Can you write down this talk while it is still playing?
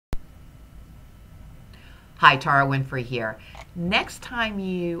Hi, Tara Winfrey here. Next time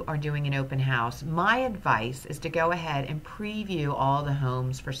you are doing an open house, my advice is to go ahead and preview all the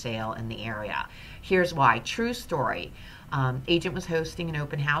homes for sale in the area. Here's why. True story. Agent was hosting an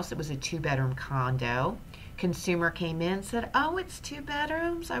open house. It was a 2-bedroom condo. Consumer came in, said, "Oh, it's 2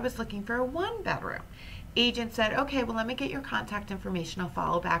 bedrooms. I was looking for a 1 bedroom." Agent said, "Okay, well, let me get your contact information. I'll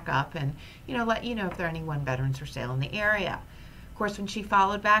follow back up and, let you know if there are any 1 bedrooms for sale in the area." Of course, when she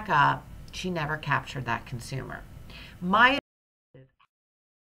followed back up, she never captured that consumer. My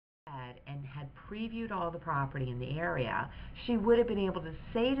and had previewed all the property in the area, she would have been able to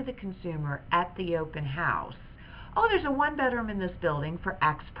say to the consumer at the open house, "Oh, there's a 1 bedroom in this building for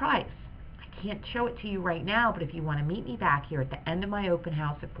X price. I can't show it to you right now, but if you want to meet me back here at the end of my open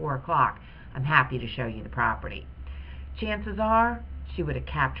house at 4 o'clock, I'm happy to show you the property." Chances are she would have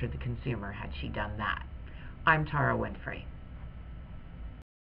captured the consumer had she done that. I'm Tara Winfrey.